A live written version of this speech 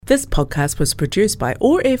This podcast was produced by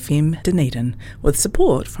OAR FM Dunedin with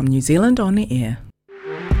support from New Zealand On Air.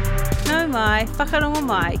 Nau mai, whakarongo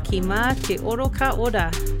mai ki mā te oro ka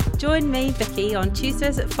ora. Join me, Vicky, on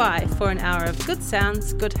Tuesdays at 5 for an hour of good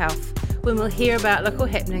sounds, good health, when we'll hear about local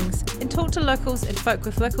happenings and talk to locals and folk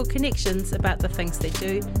with local connections about the things they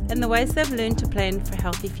do and the ways they've learned to plan for a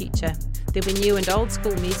healthy future. There'll be new and old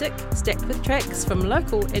school music, stacked with tracks from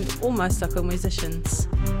local and almost local musicians.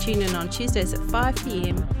 Tune in on Tuesdays at 5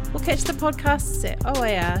 p.m. or catch the podcasts at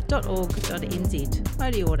oar.org.nz.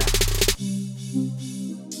 Mauri ora.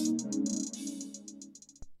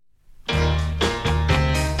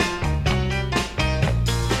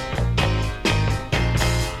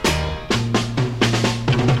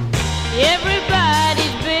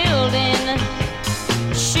 Everybody's building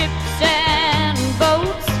ships and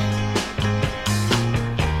boats.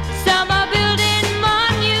 Some are building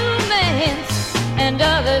monuments and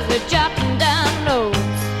others are jotting down notes.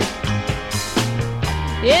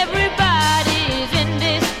 Everybody's in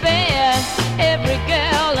despair, every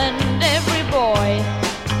girl and every boy.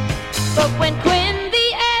 But when Quinn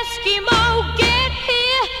the Eskimo get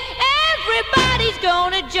here, everybody's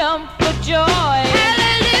gonna jump for joy.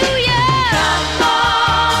 Hallelujah! Come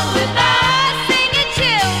on with us, singing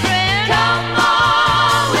children. Come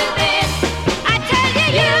on with it. I tell you,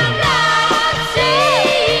 you'll not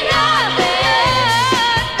see nothing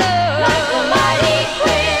like the mighty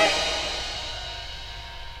Quinn.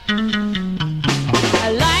 I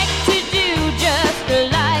like to do just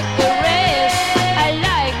like the rest. I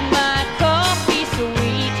like my coffee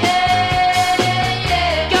sweet.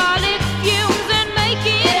 Garlic fumes and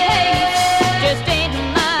making haste just ain't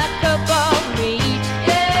my cup of meat.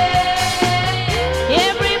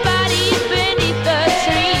 Everybody's beneath the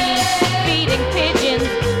tree, feeding pigeons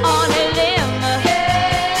on a limb.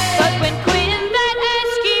 But when Quinn that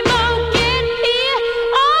Eskimo get here,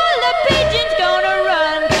 all the pigeons gonna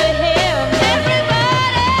run to him.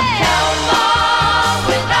 Everybody, come on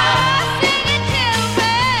with us, singing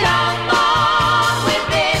children. Come on with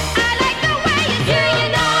it. I like the way you do it.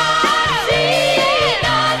 Not see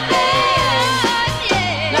nothing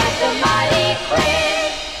like the mighty Quinn.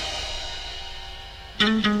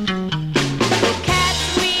 The cats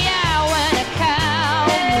meow and a cow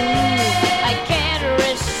moo. I can't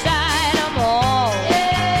recite 'em all.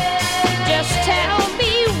 Just tell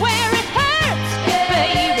me where it hurts,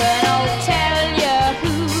 baby, and I'll tell you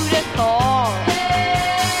who to call.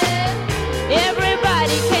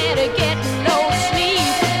 Everybody can't get no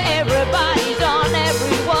sleep. Everybody's on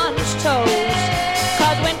everyone's toes.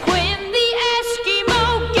 'Cause when Quinn the Eskimo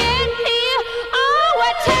get here, oh,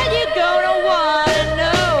 I tell you, gonna wanna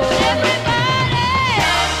know. Everybody,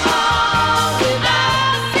 come on with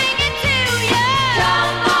us, singing to you.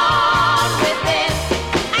 Come on with it.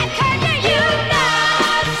 I tell you, you'll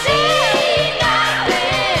not see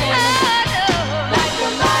nothing like the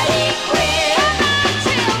mighty Quinn. Come on,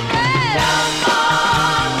 children. Come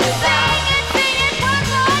on with us. Sing it one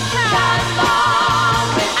more time. Come on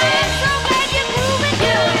with it. I'm so glad you're moving.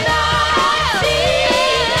 You'll not see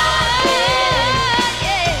nothing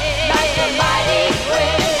like the mighty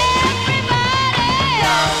Quinn. Everybody,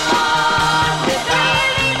 come on with us.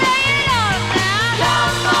 Really lay it on now.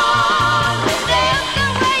 Come on with it. The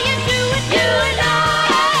way you do it, you'll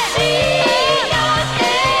not see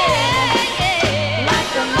nothing like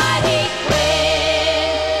the mighty Quinn.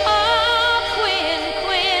 Oh, Quinn,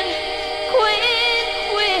 Quinn, Quinn,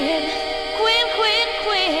 Quinn, Quinn, Quinn,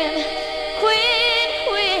 Quinn, Quinn,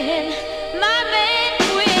 Quinn, my man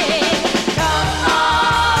Quinn. Come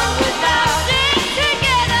on with us, sing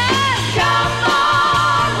together. Come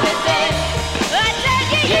on with it. I tell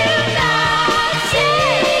you, you'll not see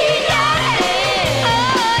nothing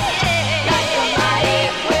like the mighty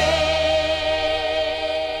Quinn.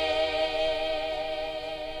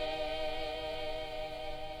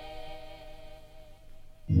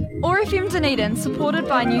 OAR FM Dunedin, supported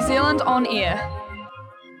by New Zealand On Air.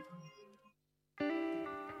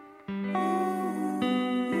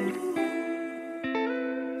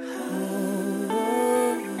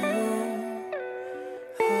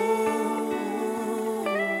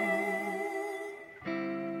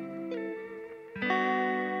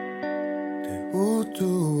 Te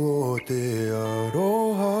utu o te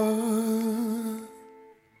aroha.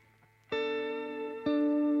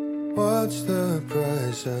 What's the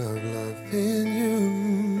price of loving you?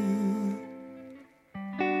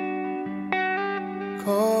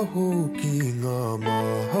 Ka hoki ngā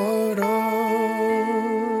mahara,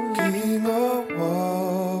 ki ngā wā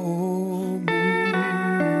o mua.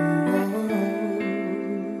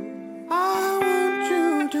 I want you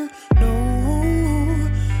to know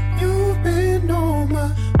you've been on my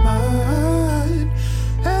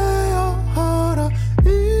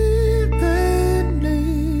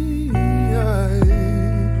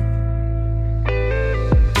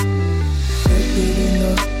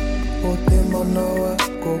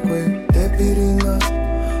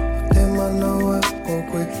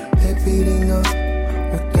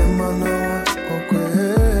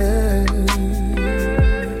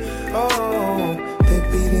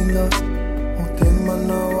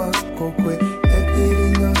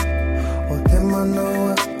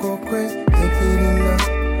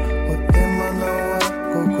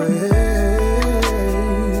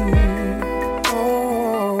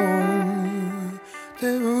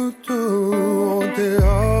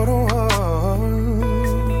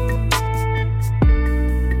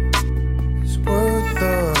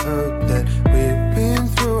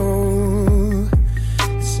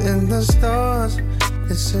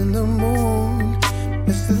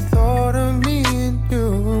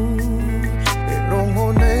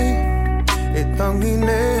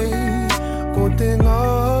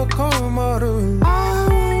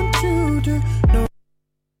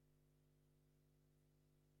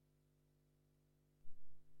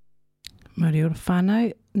Māori ora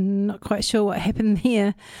whānau. Not quite sure what happened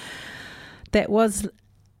there. That was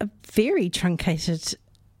a very truncated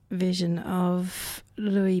version of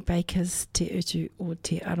Louis Baker's Te Utu o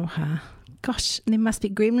Te Aroha. Gosh, there must be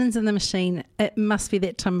gremlins in the machine. It must be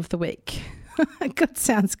that time of the week. Good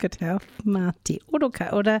sounds, good health. Mā te oro ka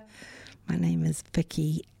ora. My name is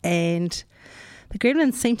Vicky, and the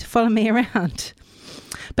gremlins seem to follow me around.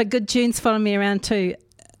 But good tunes follow me around too.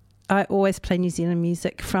 I always play New Zealand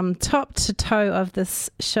music from top to toe of this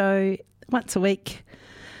show once a week,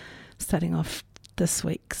 starting off this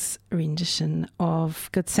week's rendition of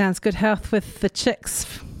Good Sounds, Good Health with the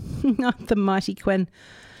Chicks, the Mighty Quinn.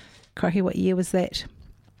 Crikey, what year was that?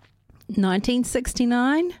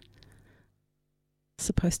 1969?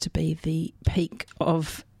 Supposed to be the peak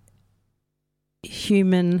of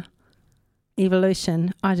human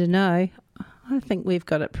evolution. I don't know. I think we've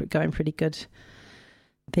got it going pretty good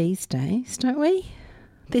these days, don't we?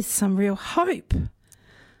 There's some real hope.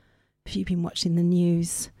 If you've been watching the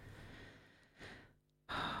news,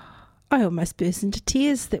 I almost burst into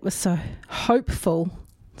tears. That was so hopeful.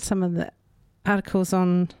 Some of the articles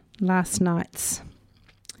on last night's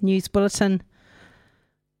news bulletin.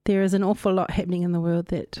 There is an awful lot happening in the world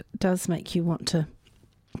that does make you want to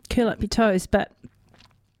curl up your toes, but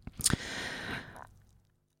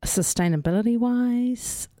sustainability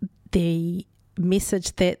wise, the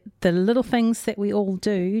message that the little things that we all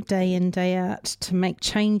do day in, day out to make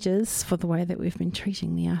changes for the way that we've been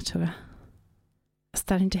treating the atua are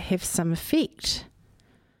starting to have some effect.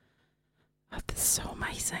 Oh, that's so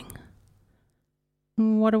amazing.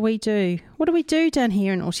 What do we do? What do we do down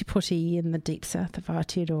here in Ōtepoti in the deep south of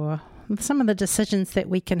Aotearoa? Some of the decisions that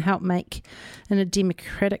we can help make in a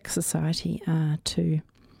democratic society are to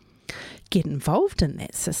get involved in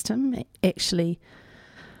that system, actually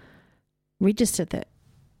register that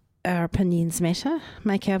our opinions matter,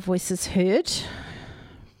 make our voices heard,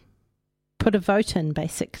 put a vote in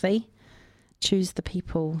basically, choose the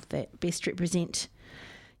people that best represent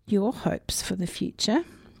your hopes for the future,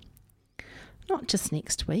 not just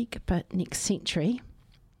next week, but next century,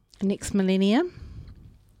 next millennium.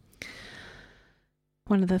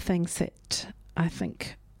 One of the things that I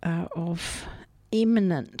think are of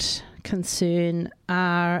eminent concern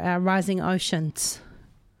are our rising oceans.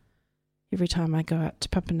 Every time I go out to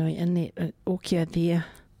Papanui Inlet at Auckland there,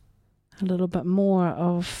 a little bit more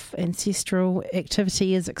of ancestral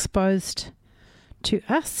activity is exposed to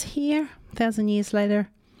us here 1,000 years later.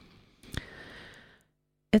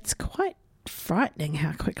 It's quite frightening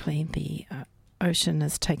how quickly the ocean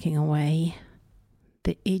is taking away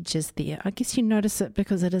the edges there. I guess you notice it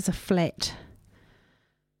because it is a flat.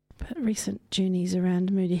 But recent journeys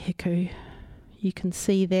around Murihiku, you can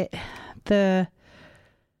see that the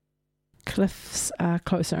cliffs are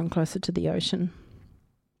closer and closer to the ocean.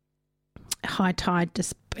 High tide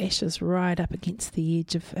just bashes right up against the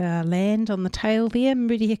edge of our land on the tail there,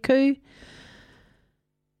 Murihiku.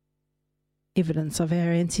 Evidence of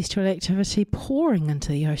our ancestral activity pouring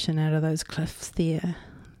into the ocean out of those cliffs there.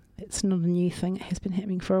 It's not a new thing, it has been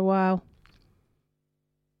happening for a while.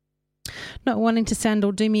 Not wanting to sound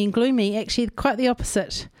all doomy and gloomy, actually quite the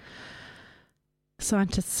opposite.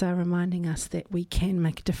 Scientists are reminding us that we can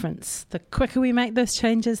make a difference. The quicker we make those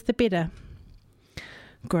changes, the better.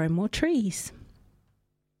 Grow more trees.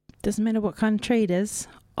 Doesn't matter what kind of tree it is.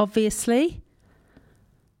 Obviously,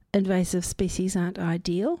 invasive species aren't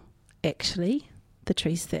ideal. Actually, the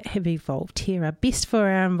trees that have evolved here are best for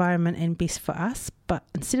our environment and best for us, but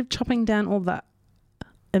instead of chopping down all the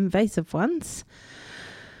invasive ones,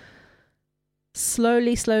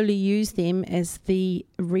 slowly use them as the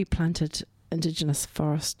replanted indigenous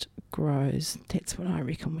forest grows. That's what I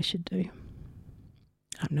reckon we should do.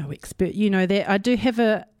 I'm no expert, you know that. I do have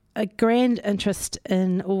a grand interest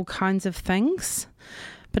in all kinds of things,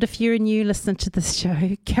 but if you're a new listener to this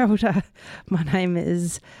show, kia ora. My name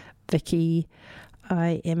is Vicky.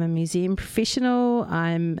 I am a museum professional.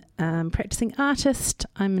 I'm a practicing artist.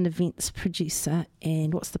 I'm an events producer.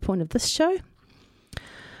 And what's the point of this show?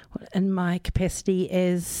 Well, in my capacity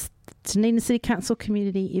as Dunedin City Council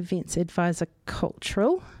Community Events Advisor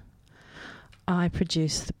Cultural, I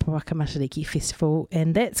produce the Pouaka Matariki Festival,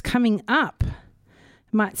 and that's coming up.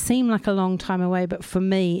 It might seem like a long time away, but for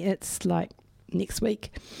me, it's like next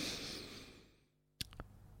week.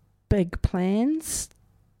 Big plans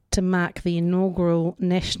to mark the inaugural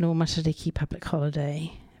National Matariki public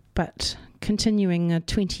holiday, but continuing a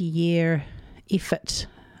 20-year effort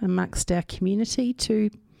amongst our community to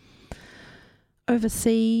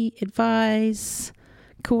oversee, advise,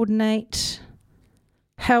 coordinate,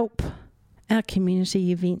 help our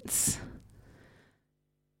community events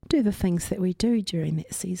do the things that we do during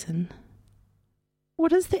that season.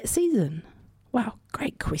 What is that season? Well,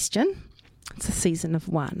 great question. It's a season of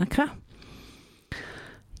Wānaka.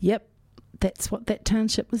 Yep, that's what that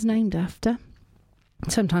township was named after.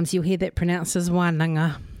 Sometimes you'll hear that pronounced as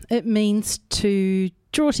Wānanga. It means to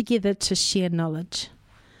draw together to share knowledge.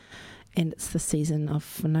 And it's the season of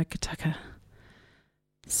whanaukataka.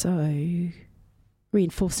 So,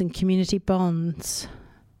 reinforcing community bonds.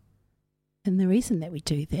 And the reason that we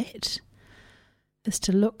do that is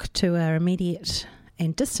to look to our immediate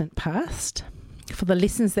and distant past for the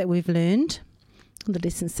lessons that we've learned, the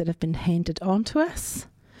lessons that have been handed on to us,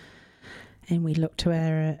 and we look to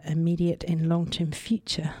our immediate and long-term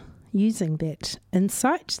future using that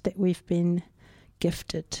insight that we've been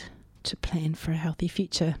gifted to plan for a healthy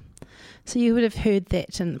future. So you would have heard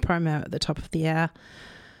that in the promo at the top of the hour.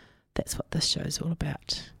 That's what this show is all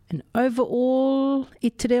about. And overall, i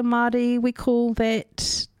te reo Māori, we call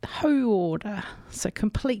that hau ora, so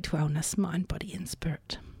complete wellness, mind, body and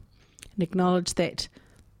spirit. And acknowledge that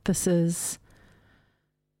this is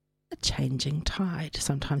a changing tide.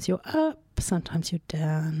 Sometimes you're up, sometimes you're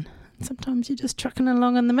down, and sometimes you're just trucking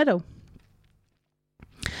along in the middle.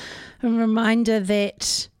 A reminder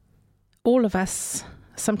that all of us,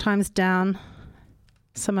 sometimes down,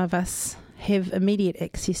 some of us have immediate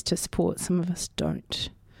access to support, some of us don't.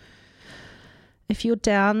 If you're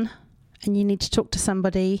down and you need to talk to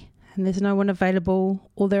somebody and there's no one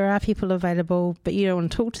available, or there are people available but you don't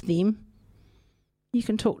want to talk to them, you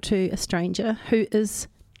can talk to a stranger who is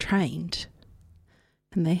trained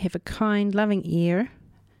and they have a kind, loving ear.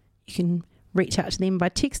 You can reach out to them by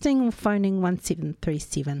texting or phoning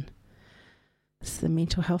 1737. It's the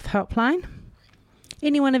mental health helpline.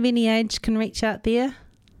 Anyone of any age can reach out there.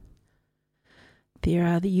 There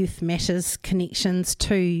are the Youth Matters connections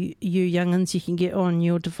to you young'uns you can get on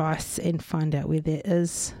your device and find out where that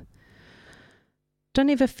is.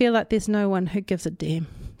 Don't ever feel like there's no one who gives a damn.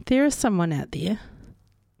 There is someone out there.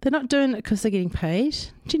 They're not doing it because they're getting paid.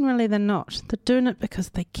 Generally they're not. They're doing it because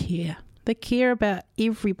they care. They care about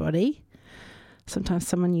everybody. Sometimes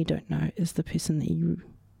someone you don't know is the person that you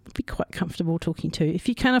would be quite comfortable talking to. If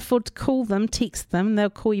you can't afford to call them, text them,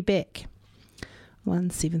 they'll call you back.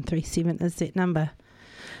 1737 is that number.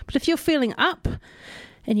 But if you're feeling up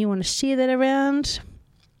and you want to share that around,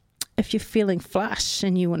 if you're feeling flush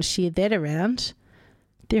and you want to share that around,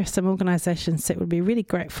 there are some organisations that would be really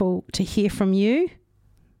grateful to hear from you.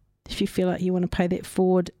 If you feel like you want to pay that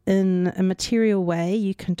forward in a material way,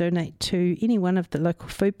 you can donate to any one of the local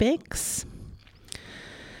food banks.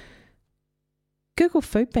 Google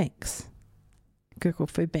food banks. Google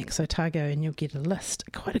Food Banks Otago and you'll get a list,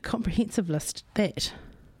 quite a comprehensive list that,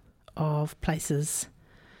 of places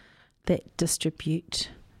that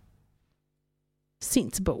distribute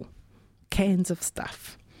sensible cans of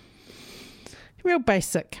stuff. Real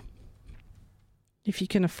basic. If you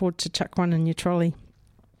can afford to chuck one in your trolley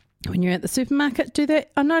when you're at the supermarket, do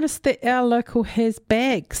that. I noticed that our local has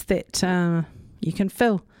bags that you can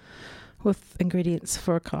fill with ingredients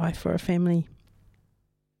for a kai, for a family.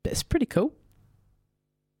 That's pretty cool.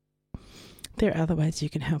 There are other ways you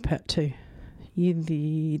can help out too.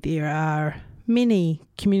 There are many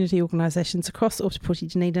community organisations across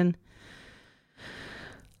Ōtepoti Dunedin.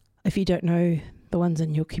 If you don't know the ones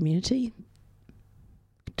in your community,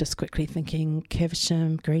 just quickly thinking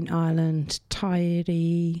Caversham, Green Island,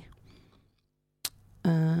 Tairi,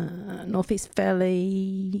 North East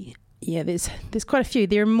Valley. Yeah, there's quite a few.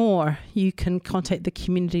 There are more. You can contact the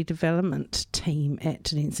community development team at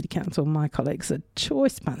Dunedin City Council. My colleagues, a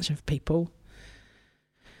choice bunch of people.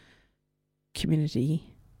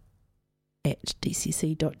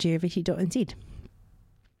 community@dcc.gerviti.nz.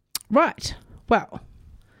 Right, well,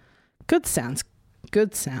 good sounds,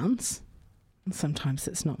 sometimes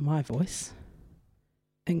it's not my voice,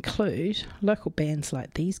 include local bands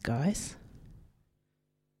like these guys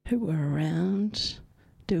who were around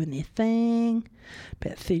doing their thing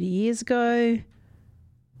about 30 years ago.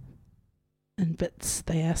 In bits,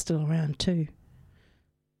 they are still around too.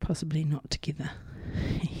 Possibly not together.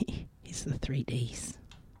 Here's the 3Ds.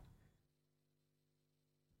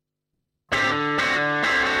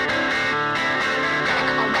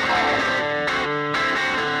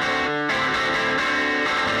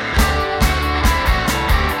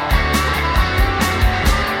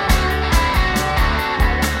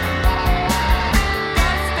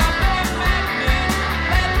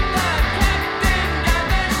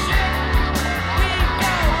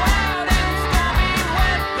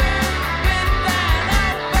 Weather with that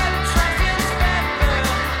open trust inspector.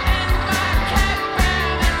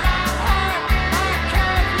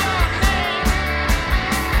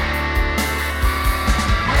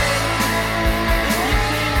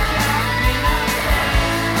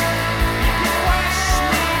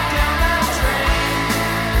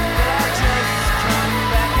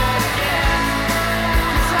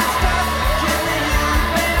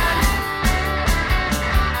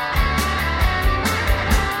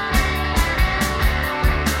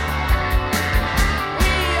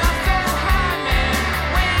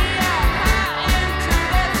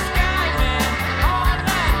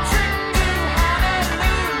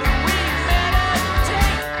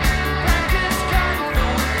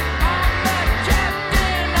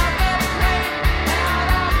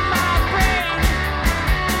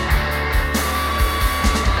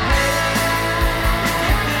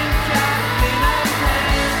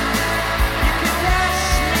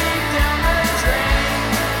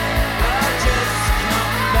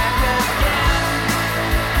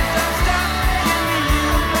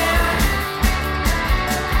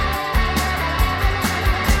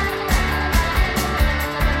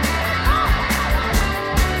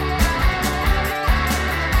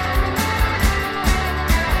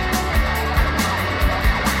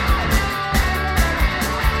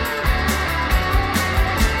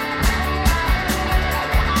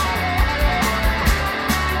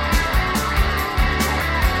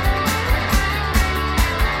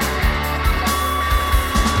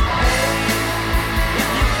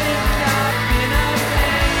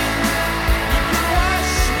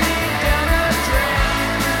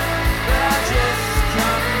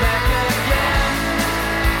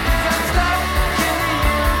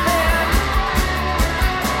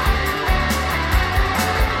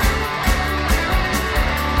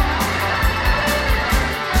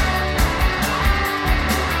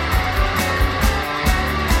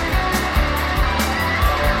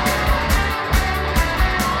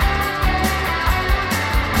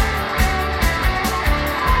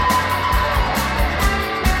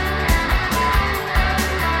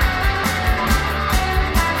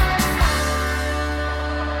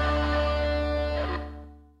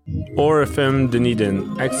 or FM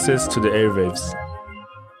Dunedin, access to the airwaves.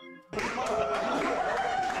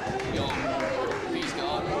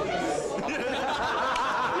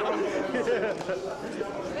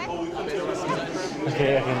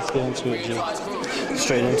 Okay, let's get into it, Jill.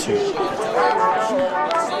 Straight into it.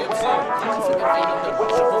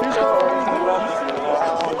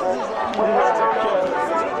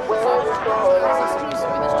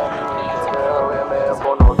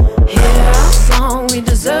 Hear our song, we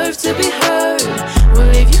deserve to be heard. We'll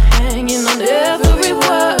leave you hanging on every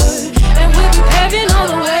word, and we'll be paving all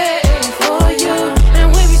the way for you,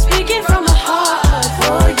 and we'll be speaking from the heart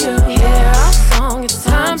for you. Hear our song, it's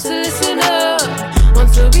time to listen up.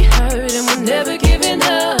 Want to be heard, and we're never giving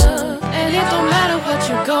up. And it don't matter what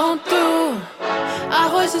you're going through, our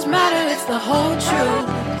voices matter, it's the whole truth.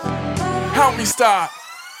 Help me start.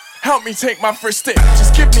 Help me take my first step.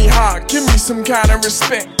 Just give me heart, give me some kind of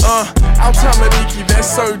respect. Our tamariki,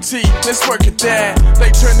 that's OT. Let's work at that.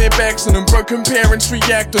 They turn their backs on them, broken parents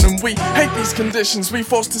react on them. We hate these conditions, we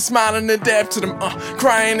forced to smile and adapt to them.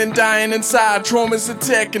 Crying and dying inside, trauma's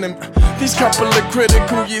attacking them. These couple of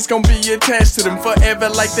critical years gon' be attached to them forever,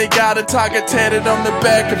 like they got a target tatted on the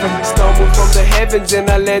back of them. Stumbled from the heavens and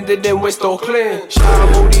I landed in West Auckland. Shot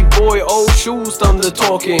a moody boy, old shoes, thunder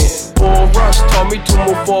talking. Born rush taught me to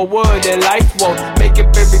move forward, and life won't make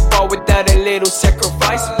it very far without a little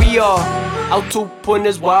sacrifice. We are out to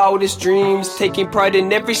pointers, wildest dreams, taking pride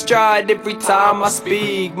in every stride, every time I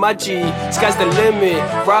speak. My G, sky's the limit,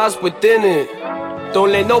 rise within it.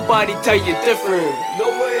 Don't let nobody tell you different. No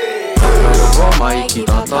way. 生き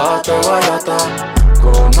たたとはやた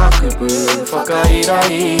こなくぶファカイラ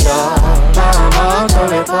イラまあまあ食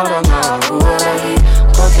べパラなふわらい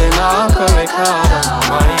かけなかめから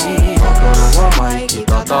まい心は生き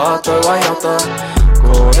たたとはやたこ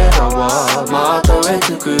れらはまとえ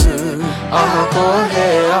つくあはこへ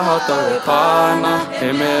あはたれかな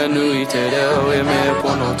へめ抜いてれおえめ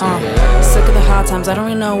ぽのて Sick of the hard times, I don't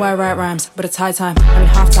really know why I write rhymes, but it's high time, I mean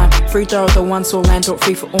half time. Free throw, the one so land don't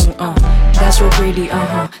free for all, That's real greedy,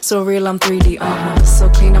 So real, I'm 3D, So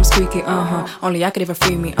clean, I'm squeaky, Only I could ever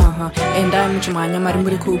free me, And I'm in your mind, I'm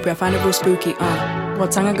really cool, but I find it real spooky,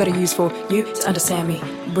 What tongue I gotta use for you to understand me?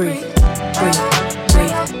 Breathe, breathe,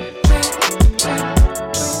 breathe.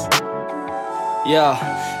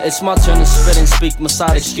 Yeah, it's my turn to spit and speak my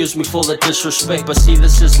side. Excuse me for the disrespect, but see,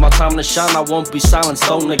 this is my time to shine. I won't be silenced,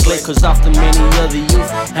 don't neglect, cause often many of the youth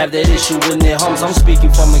have that issue in their homes. I'm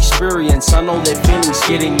speaking from experience, I know their feelings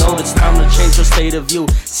getting old. It's time to change your state of view.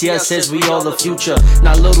 See, I says we are the future,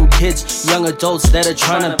 not little kids, young adults that are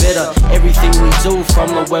trying to better everything we do. From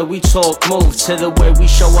the way we talk, move, to the way we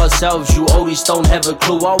show ourselves. You oldies don't have a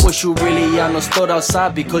clue. I wish you really understood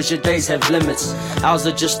outside, because your days have limits. Ours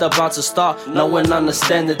are just about to start, no one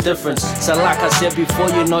understand the difference. So like I said before,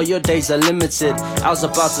 you know your days are limited. I was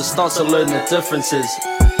about to start to learn the differences.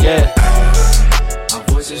 Yeah. Our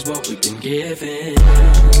voice is what we've been given.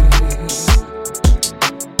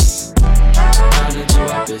 Trying to do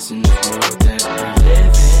our best in the world that we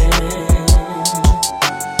live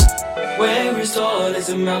in, where it's all is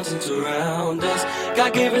a mountain surround us.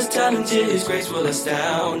 God gave us talent, His grace will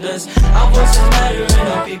astound us. Our voices matter and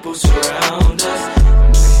our people surround us.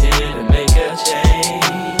 Here to make a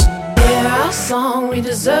change. Hear our song, we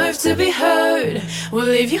deserve to be heard. We'll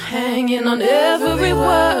leave you hanging on every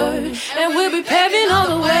word, and we'll be paving all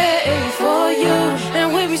the way for you,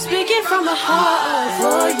 and we'll be speaking from the heart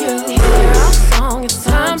for you. Hear our song, it's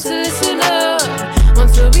time to listen up.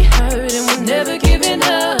 Want to be heard, and we're never giving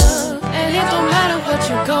up. And it don't matter what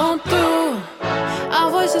you're going through, our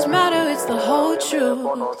voices matter, it's the whole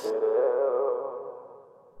truth.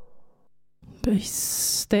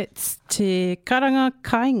 That's Te Karanga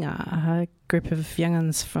Kainga, a group of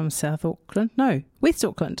young'uns from West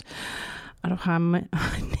Auckland. Aroha, my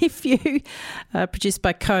nephew, produced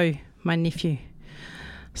by Ko, my nephew.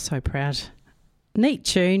 So proud. Neat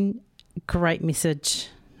tune, great message.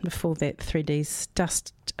 Before that, 3D's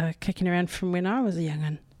dust kicking around from when I was a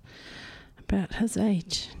young'un, about his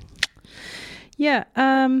age. Yeah,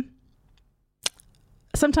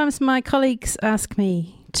 sometimes my colleagues ask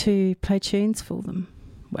me to play tunes for them.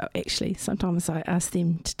 Well, actually, sometimes I ask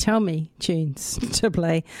them to tell me tunes to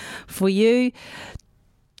play for you,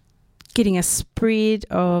 getting a spread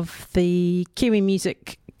of the Kiwi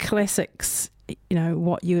music classics, you know,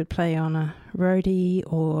 what you would play on a roadie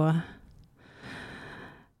or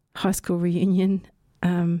high school reunion.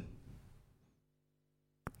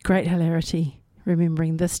 Great hilarity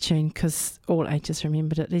remembering this tune, because all ages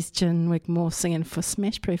remembered it. There's Jen Wigmore singing for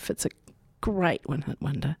Smashproof. It's a great one-hit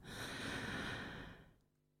wonder.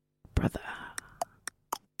 Brother.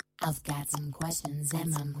 I've got some questions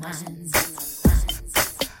in my mind.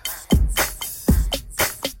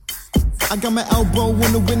 I got my elbow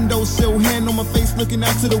on the windowsill, hand on my face looking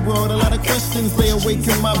out to the world. A lot of questions lay awake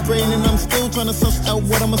in my brain, and I'm still trying to suss out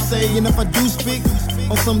what I'ma say. And if I do speak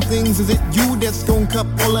on some things, is it you that's gon' cup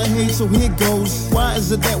all I hate? So here goes. Why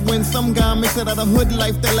is it that when some guy makes it out of hood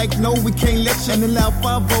life, they're like, no, we can't let you. And allow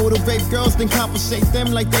 5-0 to rape girls, then compensate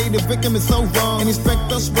them like they the victim is so wrong. And expect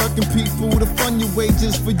us working people to fund your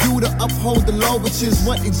wages for you to uphold the law, which is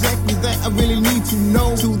what exactly that I really need to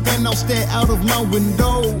know. So then I'll stare out of my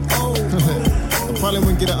window. I probably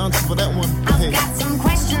wouldn't get an answer for that one. I've got some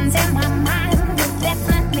questions in my mind.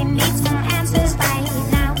 Definitely need some answers right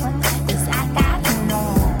now. 'Cause I gotta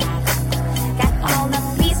know. Got all the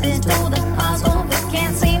pieces to the puzzle, but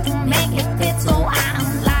can't seem to make it fit, so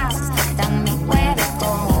I'm lost. Tell me where to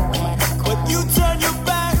go. But you turn your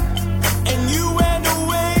back and you went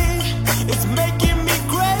away. It's making me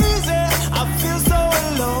crazy. I feel so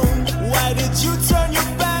alone. Why did you turn your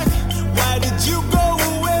back? Why did you go?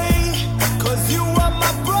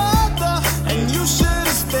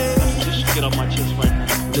 Get off my chest right now.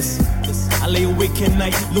 Listen, I lay awake at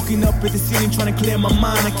night, looking up at the ceiling, trying to clear my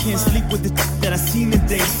mind. I can't sleep with the that I seen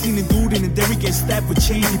today. Seen a dude in the dairy get stabbed with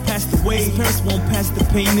chains. He passed away. His parents won't pass the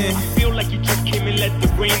pain in. I feel like you just came and let the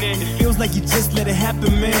rain in. It feels like you just let it happen,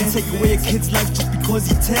 man. Take away a kid's life just because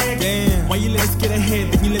he tagged. Damn, why you let us get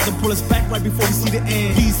ahead? Then you let them pull us back right before we see the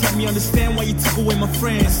end. Please help me understand why you took away my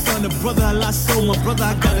friend. Son, a brother I lost soul. My brother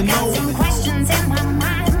I gotta know. Got some questions in my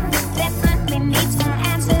mind. Definitely need some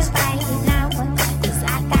answers right now. 'Cause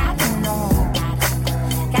I gotta know.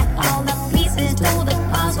 Got all the pieces to the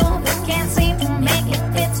puzzle, but can't seem to make it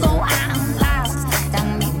fit, so I'm lost. Tell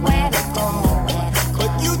me where to go.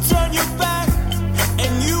 But you turned your back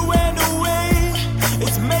and you went away.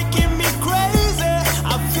 It's making me crazy.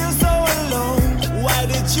 I feel so alone. Why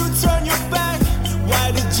did you turn your back?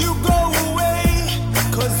 Why did you go away?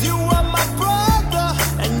 'Cause you are my brother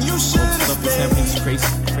and you should have stayed. Crazy.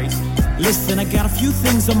 Listen, I got a few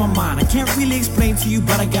things on my mind. I can't really explain to you,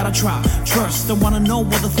 but I gotta try. Trust, I wanna know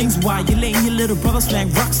all the things why you're letting your little brother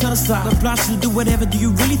slang rocks on the side. Obliged to do whatever. Do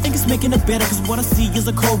you really think it's making it better? 'Cause what I see is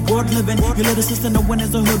a cold world living. Your little sister knowing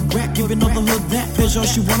as a hood rat, giving all the hood that pleasure. All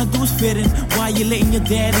she wanna do is fit in. Why you letting your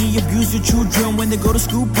daddy abuse your children? When they go to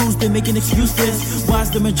school, bruised, they're making excuses. Why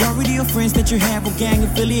is the majority of friends that you have are gang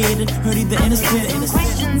affiliated, hurting the innocent? Got some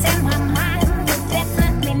questions in my mind.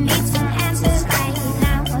 Definitely need some answers right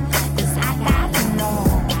now. 'Cause I gotta know.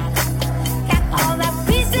 Got all the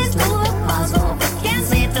pieces to the puzzle, but can't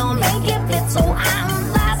seem to make it fit, so I'm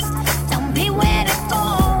lost. Tell me where to go.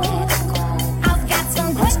 I've got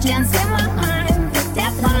some questions in my mind.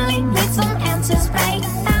 Definitely need some answers right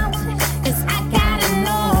now. 'Cause I gotta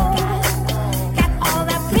know. Got all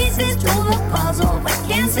the pieces to the puzzle, but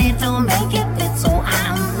can't seem to make it fit, so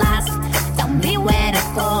I'm lost. Tell me where to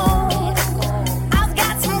go. I've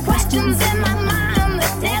got some questions in my mind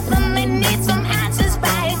that definitely need some answers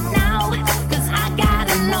right now. 'Cause I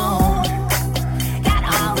gotta know. Got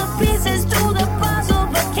all the pieces to the puzzle,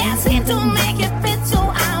 but can't seem to make it fit, so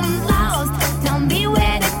I'm lost. Tell me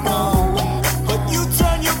where to go. But you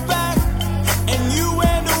turned your back and you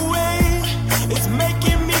went away. It's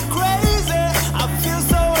making me crazy. I feel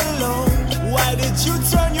so alone. Why did you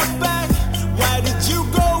turn your back? Why did you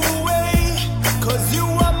go away? 'Cause you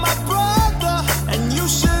are my brother and you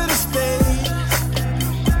should have stayed.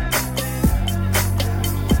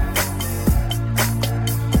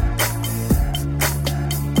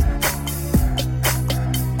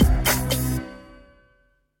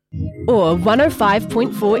 Or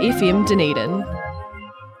 105.4 FM Dunedin.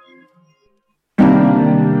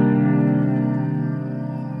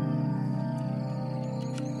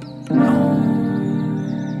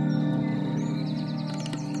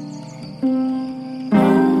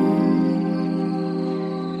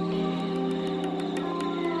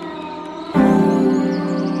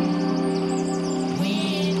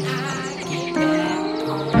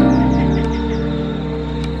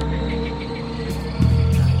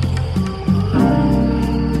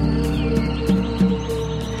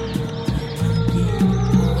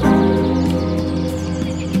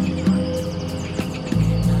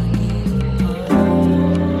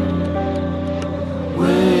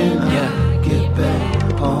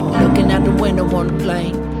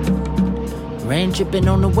 Dripping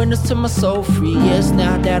on the windows to my soul. 3 years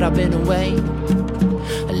now that I've been away.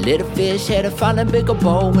 A little fish had a falling bigger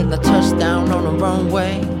bowl when I touched down on the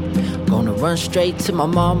runway. Gonna run straight to my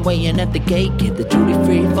mom waiting at the gate. Get the duty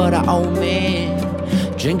free for the old man.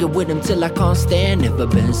 Drink it with him till I can't stand. Never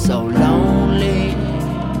been so lonely.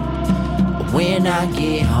 But when I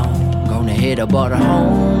get home, go Gonna hit up all the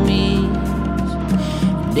homies,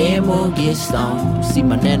 then we'll get stoned. See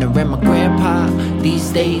my nana and my grandpa.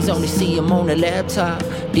 These days only see them on the laptop.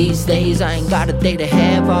 These days I ain't got a day to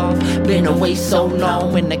have off. Been away so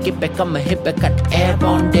long, when I get back I'ma hit back. Got the app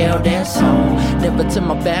on Dale, that's home. Never turn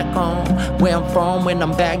my back on where I'm from. When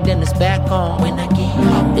I'm back then it's back on. When I get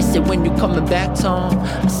home, they said when you coming back, Tom?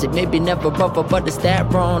 I said maybe never, brother, but it's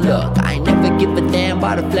that wrong. Look, I ain't never give a damn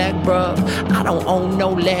by the flag, bruh. I don't own no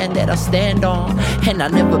land that I stand on, and I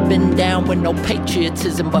never been down with no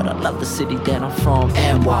patriotism, but I love the city that I'm from.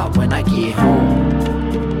 And why when I get home?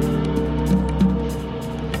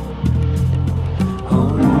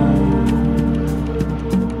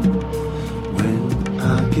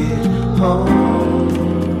 Home,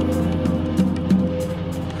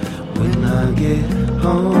 when I get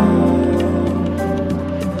home,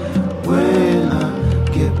 when I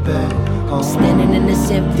get back home. Standing in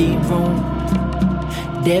this empty room,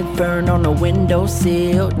 dead fern on the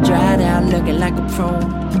windowsill, dried out looking like a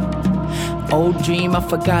prune. Old dream I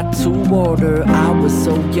forgot to order, I was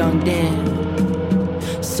so young then,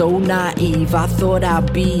 so naive, I thought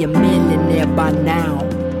I'd be a millionaire by now.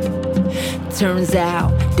 Turns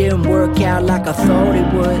out, didn't work out like I thought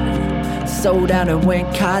it would. Sold out and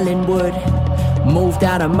went Collinwood. Moved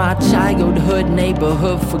out of my childhood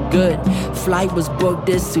neighborhood for good. Flight was booked,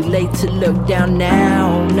 it's too late to look down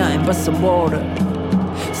now. Nothing but some water.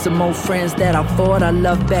 Some old friends that I thought I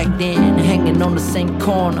loved back then, hanging on the same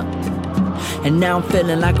corner. And now I'm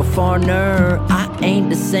feeling like a foreigner. I ain't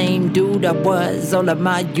the same dude I was. All of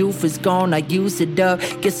my youth is gone, I used it up.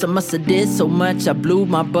 Guess I must have did so much, I blew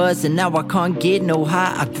my buzz, and now I can't get no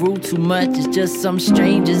high. I grew too much, it's just some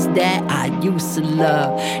strangers that I used to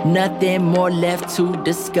love. Nothing more left to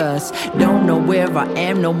discuss. Don't know where I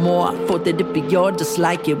am no more. I thought that it'd be all just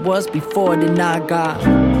like it was before. Then I got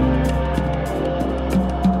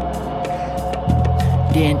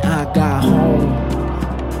home.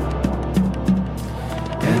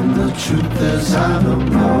 And the truth is I don't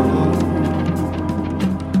know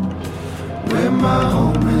where my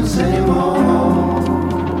home is anymore.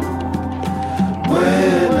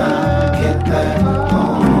 When I get back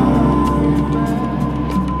home,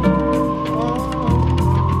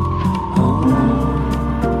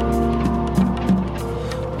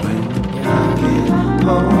 when I get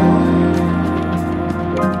home,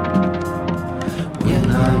 when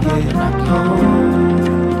I get home.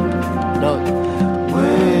 Look.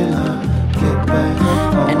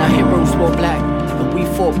 And our heroes wore black, and we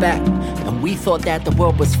fought back. And we thought that the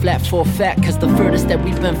world was flat for a fact, cause the furthest that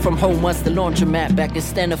we've been from home was the laundromat. Back in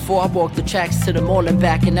Standard 4, I walked the tracks to the mall and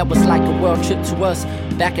back, and that was like a world trip to us.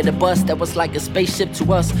 Back at the bus, that was like a spaceship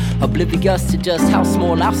to us. Oblivious to just how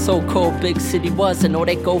small our so-called big city was. And all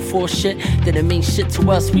that go for shit didn't mean shit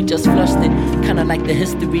to us, we just flushed it. Kinda like the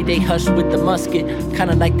history they hushed with the musket.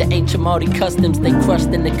 Kinda like the ancient Maori customs they crushed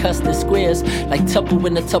in the custard squares. Like Tupper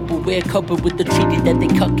in the Tupperware covered with the treaty that they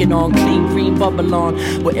cucking on. Clean green bubble on,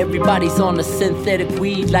 where everybody's on a synthetic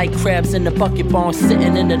weed like crabs in the bucket barn,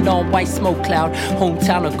 sitting in a long white smoke cloud.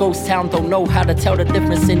 Hometown or ghost town, don't know how to tell the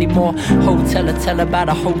difference anymore. Hotel or tell about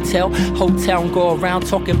a hotel. Hometown go around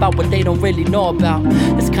talking about what they don't really know about.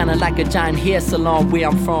 It's kinda like a giant hair salon where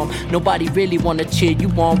I'm from. Nobody really wanna cheer you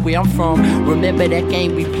on where I'm from. Remember that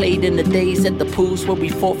game we played in the days at the pools where we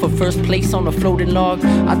fought for first place on a floating log?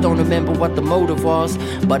 I don't remember what the motive was,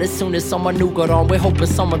 but as soon as someone new got on, we're hoping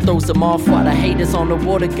someone throws them off. While the haters on the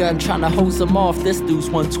water gun trying to hose them off. This dude's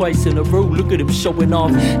won twice in a row, look at him showing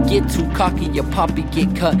off. Get too cocky, your poppy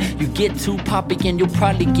get cut. You get too poppy and you'll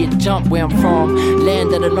probably get jumped where I'm from.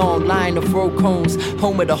 Land of the long line of road cones,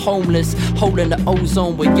 home of the homeless, holding the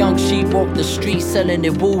ozone. Where young sheep walk the streets selling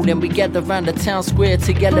their wool, and we gather around the town square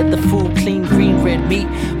together. The food, clean, green, red meat,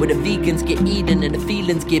 where the vegans get eaten and the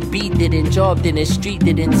feelings get beat. It in job, in the street,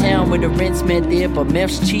 it in town, where the rent's meant there, but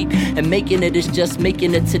meth's cheap. And making it is just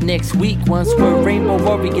making it to next week. Once we're rainbow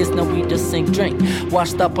warriors, now we just sink drink.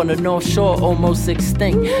 Washed up on the North Shore, almost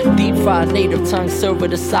extinct. Deep fried native tongue served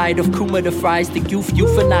with a side of kuma the fries. The youth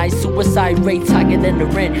euthanized, suicide rates higher than the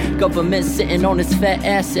rent. Government sitting on its fat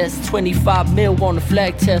assets. 25 mil on the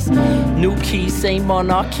flag test. New key, same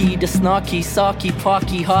monarchy. The snarky, sarky,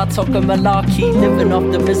 parky, hard talking malarkey. Living off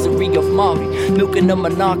the misery of Mari. Milking the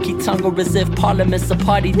monarchy, tongue as if parliament's a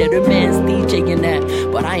party that a man's DJing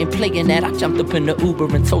at. But I ain't playing that. I jumped up in the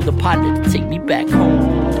Uber and told the pilot to take me back home.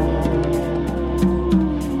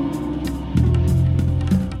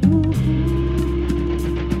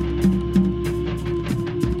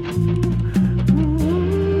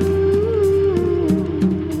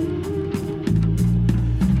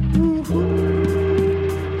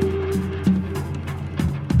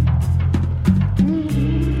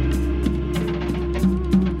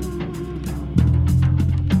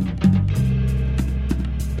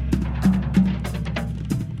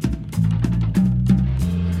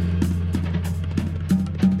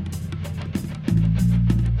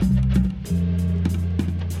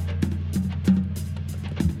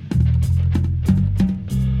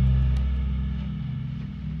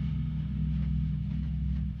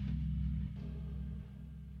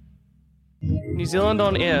 Zealand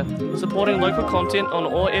On Air, supporting local content on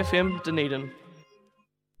OAR FM Dunedin.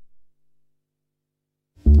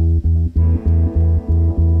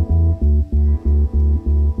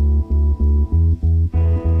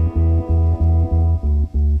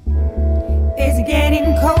 Is it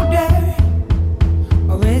getting colder,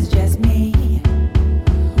 or is it just me?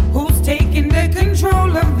 Who's taking the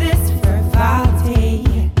control of this frivolity?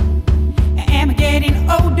 Am I getting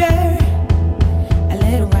older, a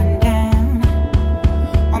little run down?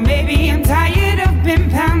 Or maybe I'm tired of being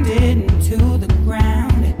pounded into the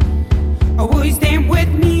ground? Or will you stand with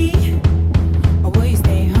me, or will you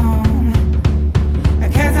stay home?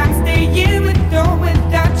 'Cause I'm staying with or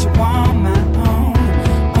without you on my own,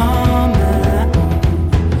 on my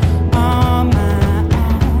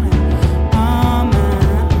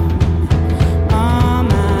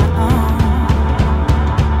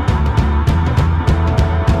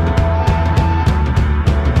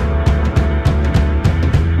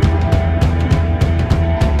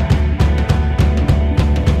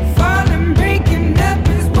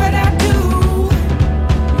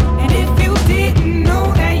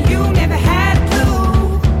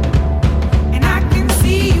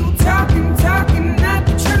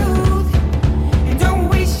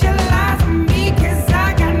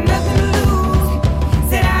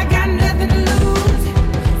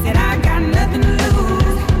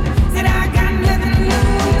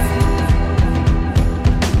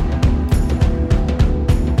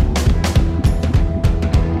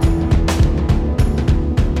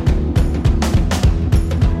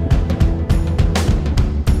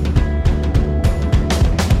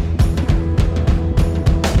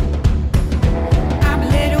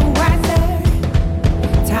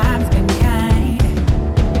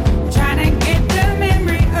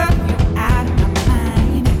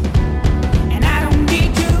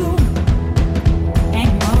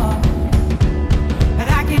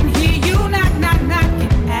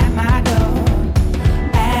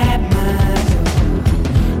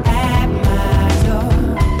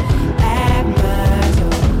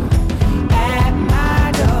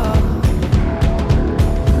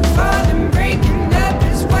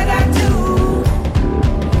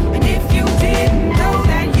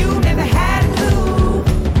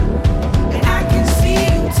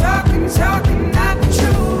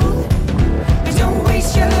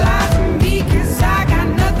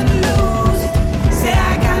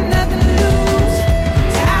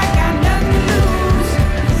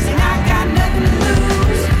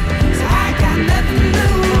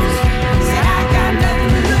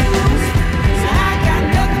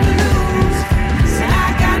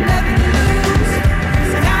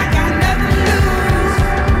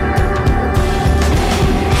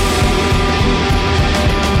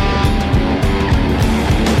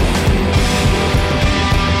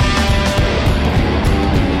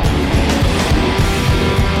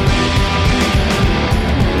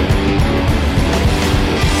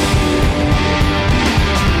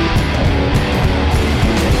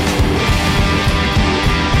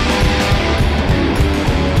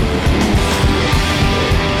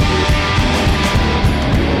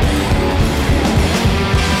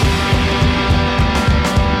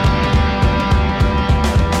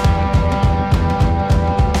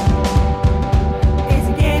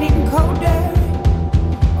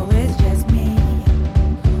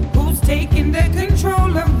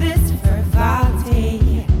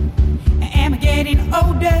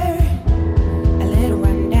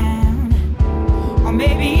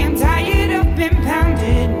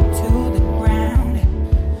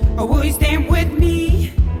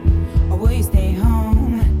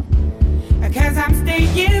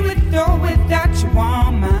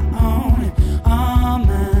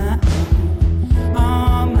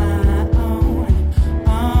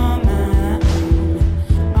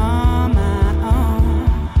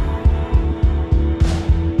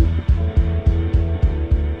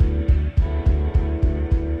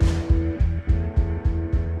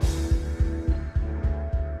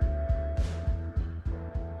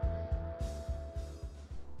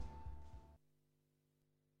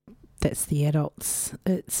That's the adults.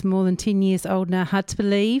 It's more than 10 years old now. Hard to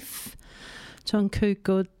believe. John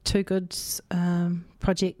Toogood's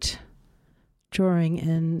project drawing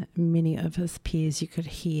in many of his peers. You could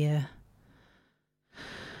hear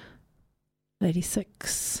Lady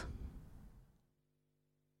Six.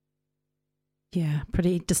 Yeah,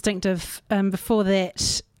 pretty distinctive. Before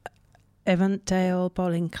that, Avondale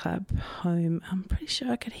Bowling Club, Home. I'm pretty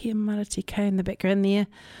sure I could hear Marati K in the background there.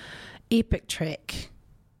 Epic track.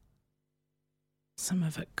 Some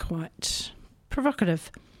of it quite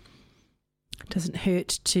provocative. Doesn't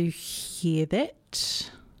hurt to hear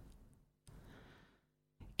that.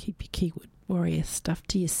 Keep your keyboard warrior stuff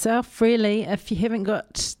to yourself, really, if you haven't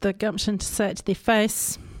got the gumption to say it to their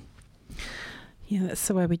face. Yeah, that's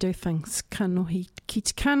the way we do things. Kanohi, ki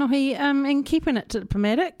te kanohi, and keeping it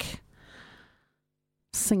diplomatic.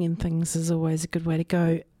 Singing things is always a good way to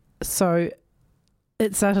go. So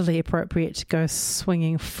it's utterly appropriate to go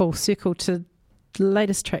swinging full circle to the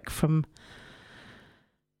latest track from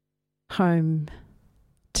Hometown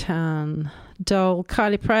doll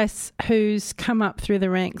Kylie Price, who's come up through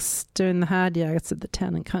the ranks doing the hard yards of the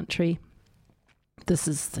town and country. This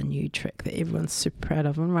is the new track that everyone's super proud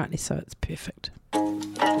of, and rightly so, it's perfect.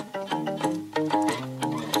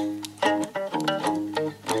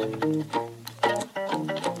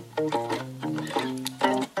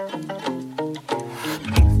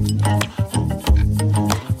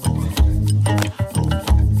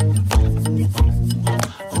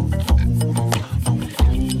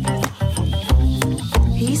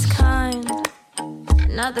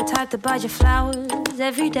 Not the type to buy you flowers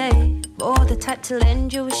every day, or the type to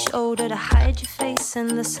lend you a shoulder to hide your face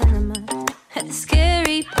in the cinema. At the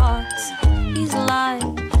scary parts, he's alive.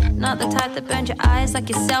 Not the type that burns your eyes like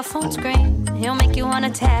your cell phone screen. He'll make you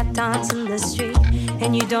wanna tap dance in the street,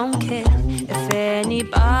 and you don't care if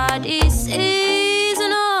anybody sees.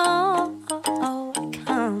 No, I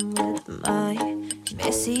come with my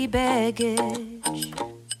messy baggage.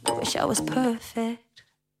 I wish I was perfect.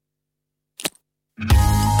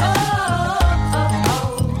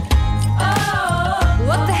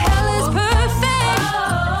 What the hell is perfect?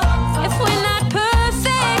 If we're not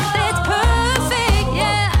perfect, that's perfect,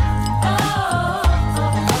 yeah.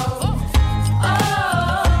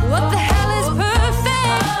 What the hell is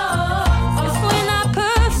perfect? If we're not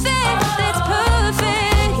perfect, that's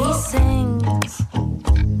perfect. He sings,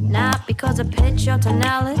 not because of pitch or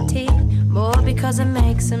tonality, more because it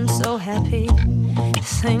makes him so happy.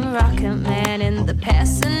 Sing Rocket Man in the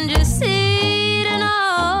passenger seat, and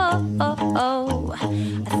I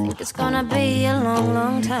think it's gonna be a long,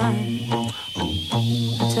 long time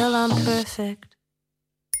until I'm perfect.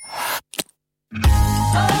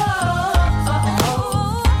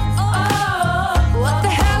 What the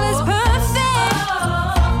hell is perfect?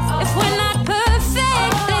 If we're not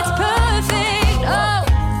perfect, that's perfect.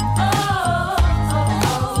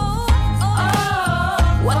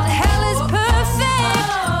 What the hell is perfect?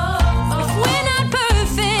 If we're not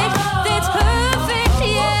perfect, that's perfect,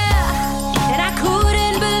 yeah. And I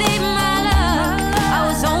couldn't believe my luck. I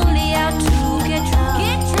was only out to get drunk.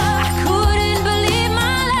 I couldn't believe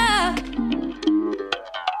my luck.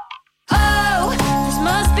 Oh, this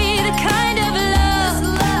must be the kind of love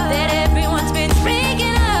that everyone's been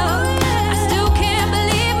speaking of. I still can't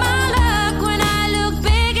believe my luck when I look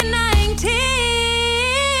big at 19.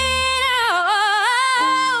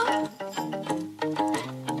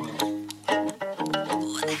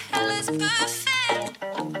 What the hell is perfect?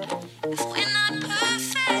 If we're not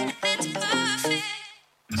perfect, that's perfect.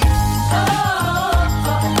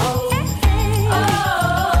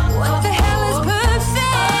 What the hell is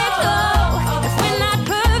perfect? If we're not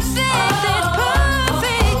perfect, that's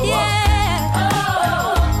perfect, yeah.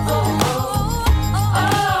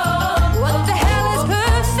 What the hell is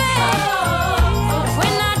perfect? If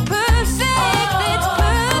we're not perfect, that's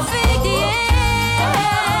perfect, yeah.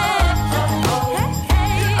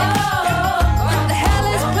 What the hell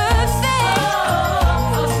is perfect?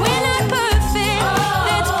 If we're not perfect,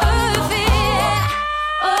 that's perfect, yeah.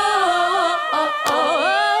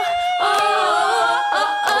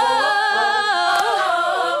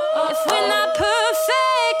 If we're not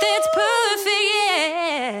perfect, that's perfect,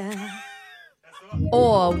 yeah.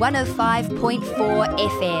 Or 105.4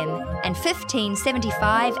 FM and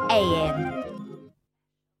 1575 AM.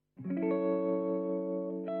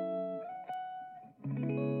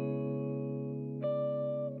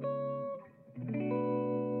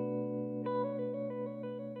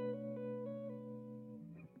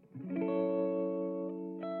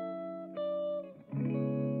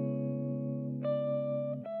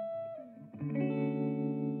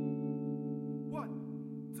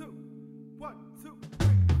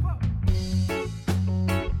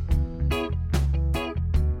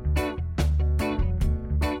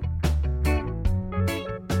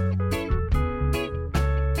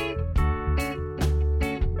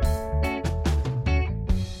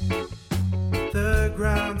 The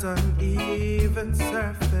ground's uneven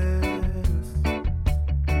surface,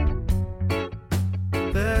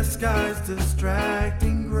 the sky's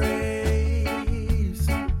distracting grace.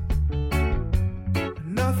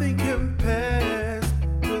 Nothing compares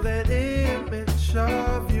to that image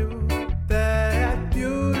of you, that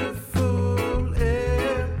beautiful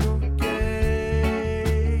in your gaze.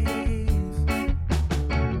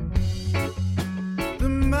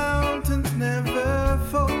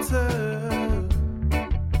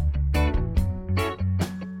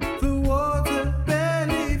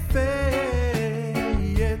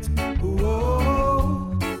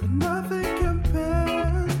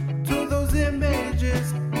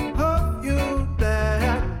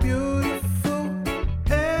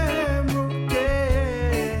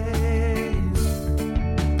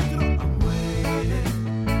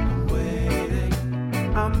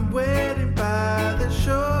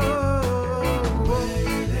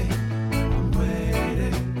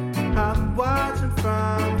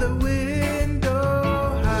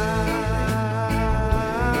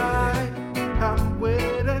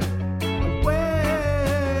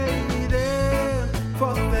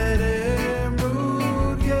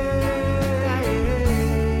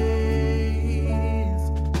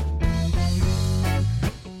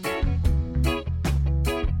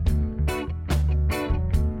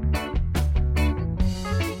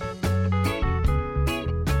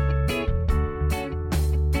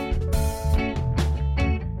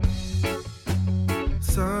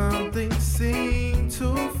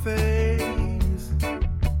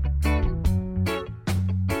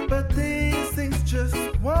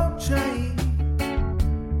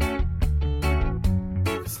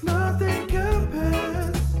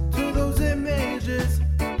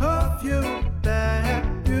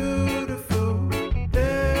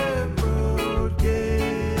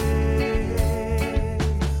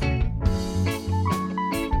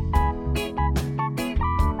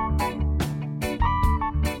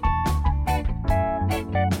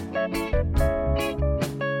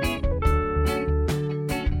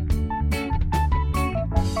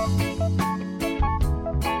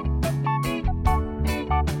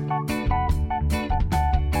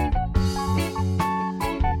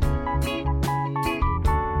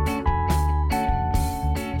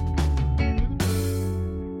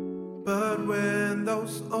 But when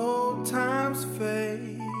those old times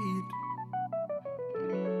fade,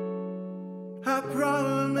 I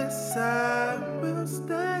promise I will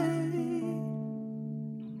stay.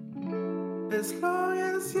 As long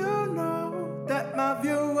as you know that my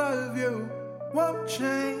view of you won't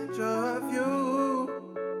change, of you.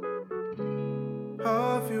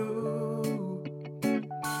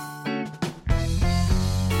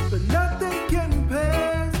 But nothing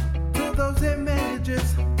compares to those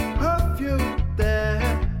images of you.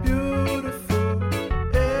 They're beautiful.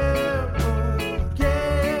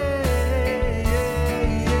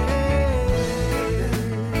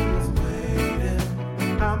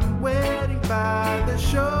 I'm waiting by the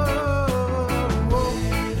shore.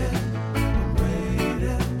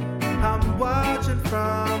 I'm watching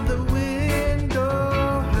from the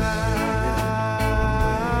window high.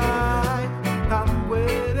 I'm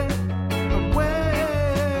waiting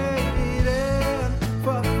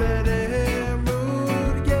for that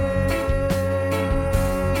emerald gate.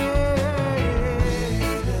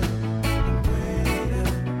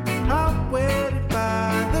 I'm waiting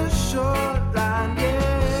by the shoreline,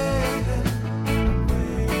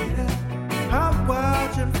 I'm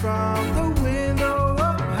watching from the window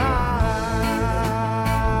up high.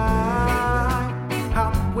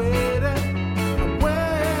 I'm waiting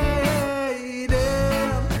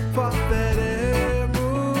for that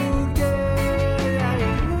emerald gaze.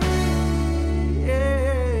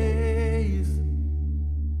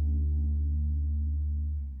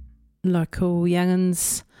 Local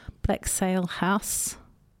young'uns, Black Sail House.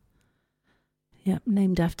 Yep,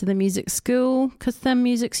 named after the music school because they're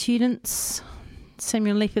music students.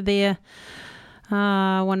 Samuel Leeper there,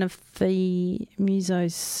 one of the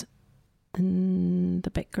musos in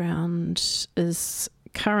the background is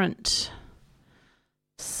current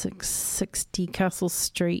 660 Castle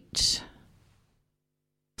Street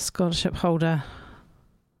scholarship holder.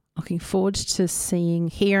 Looking forward to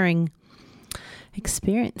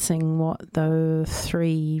experiencing what the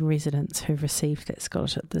 3 residents who've received that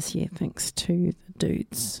scholarship this year, thanks to the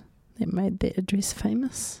dudes that made that address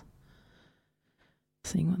famous.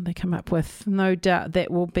 Seeing what they come up with. No doubt that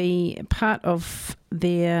will be part of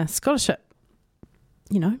their scholarship,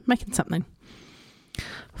 making something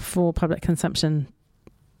for public consumption.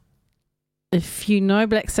 If you know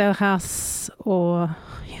Black Sail House or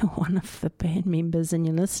you're one of the band members and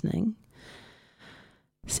you're listening,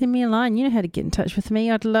 send me a line. You know how to get in touch with me.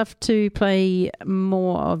 I'd love to play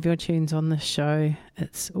more of your tunes on this show.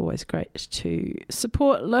 It's always great to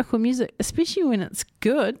support local music, especially when it's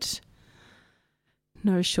good.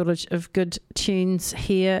 No shortage of good tunes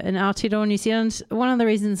here in Aotearoa, New Zealand. One of the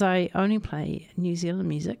reasons I only play New Zealand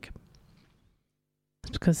music is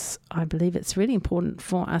because I believe it's really important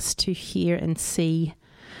for us to hear and see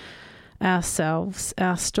ourselves,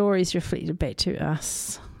 our stories reflected back to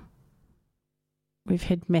us. We've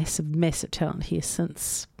had massive, massive talent here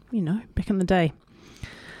since, back in the day.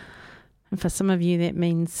 And for some of you, that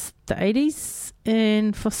means the 80s.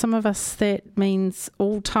 And for some of us, that means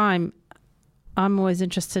all time. I'm always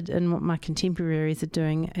interested in what my contemporaries are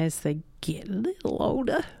doing as they get a little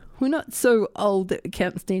older. We're not so old that we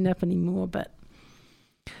can't stand up anymore, but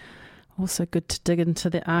also good to dig into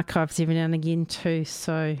the archives every now and again too.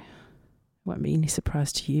 So it won't be any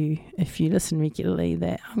surprise to you if you listen regularly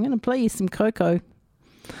that I'm going to play you some Coco.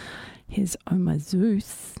 Here's Oh My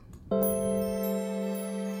Zeus.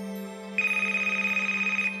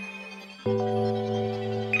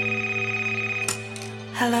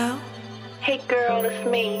 Hello? Hey girl, it's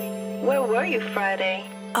me. Where were you Friday?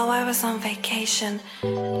 Oh, I was on vacation.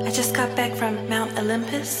 I just got back from Mount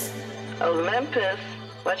Olympus. Olympus?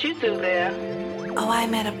 What you do there? Oh, I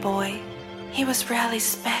met a boy. He was really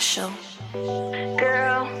special.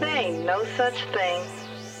 Girl, there ain't no such thing.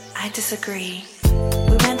 I disagree.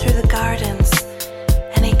 We went through the gardens,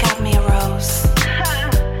 and he got me a rose. Ha!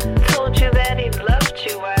 Told you that he loved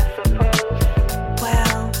you, I suppose.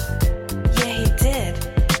 Well, yeah, he did.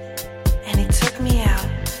 And he took me out.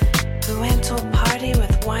 We went to a party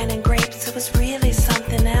with wine and grapes. It was really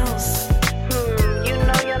something else. You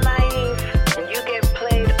know you're naive, and you get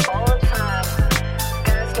played all the time.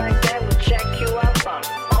 Guys like that will jack you up on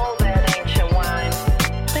all that ancient wine.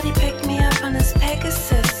 But he picked me up on his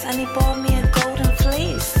Pegasus, and he bought me a golden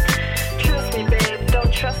fleece. Trust me, babe,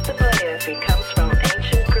 don't trust the player if he comes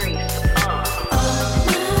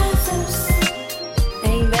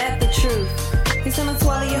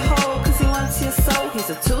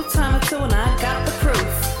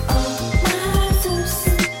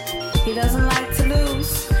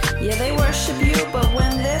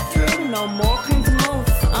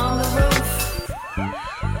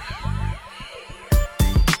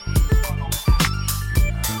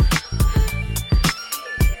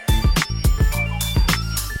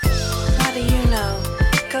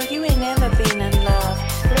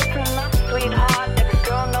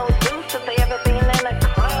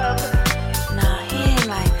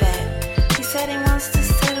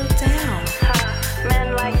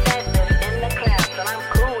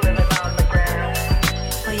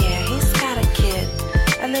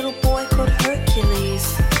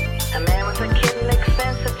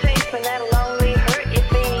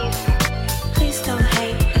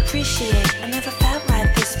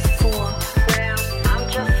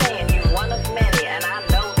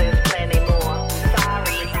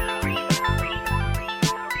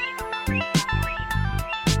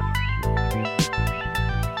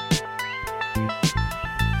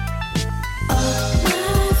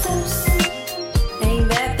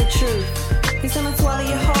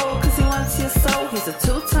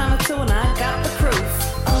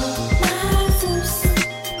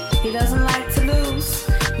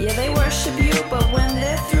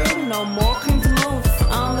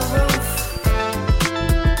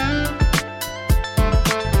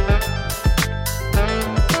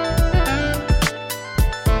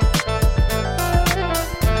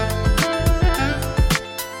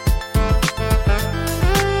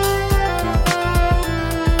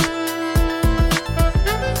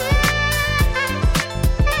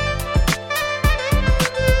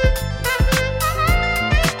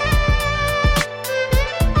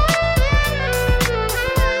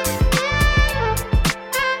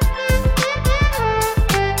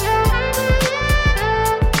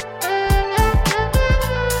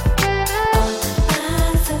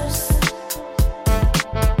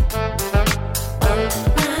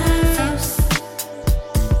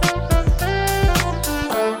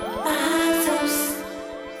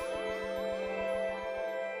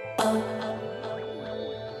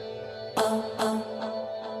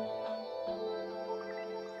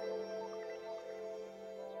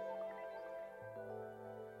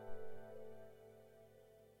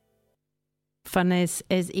fun as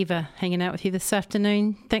ever hanging out with you this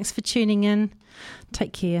afternoon. Thanks for tuning in.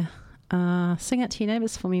 Take care. Sing out to your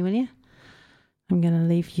neighbours for me, will you? I'm going to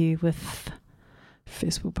leave you with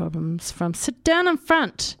First World Problems from Sit Down in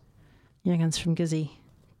Front. Young Uns from Gizzy.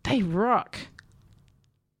 They rock.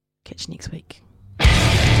 Catch you next week.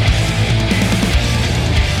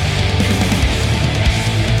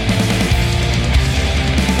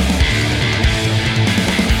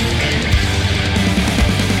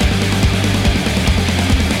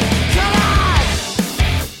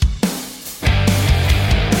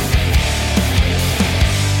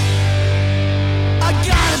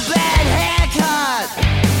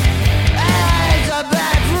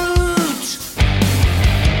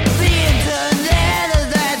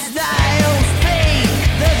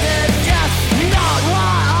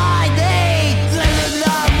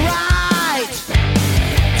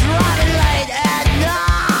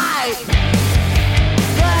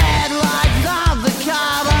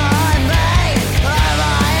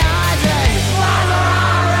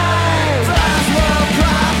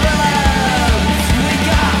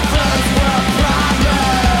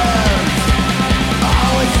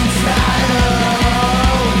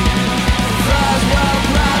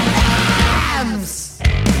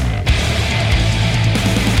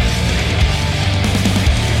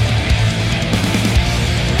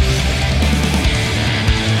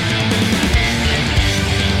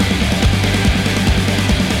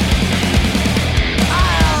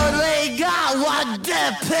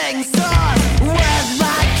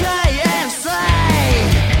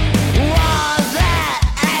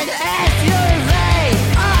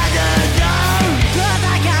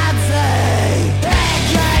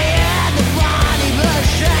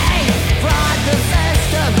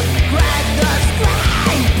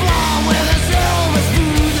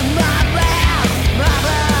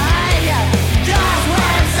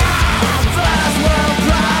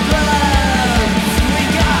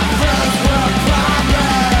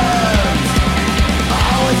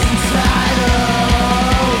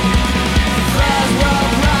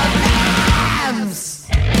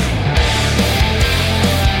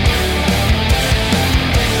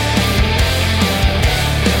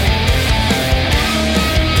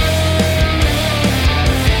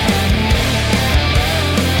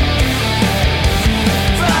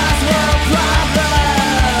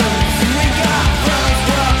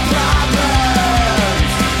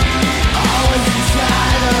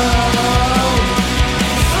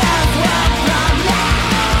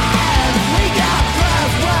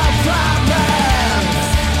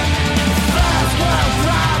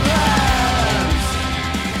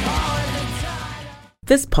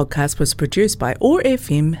 This podcast was produced by OAR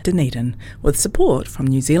FM Dunedin with support from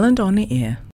New Zealand On the Air.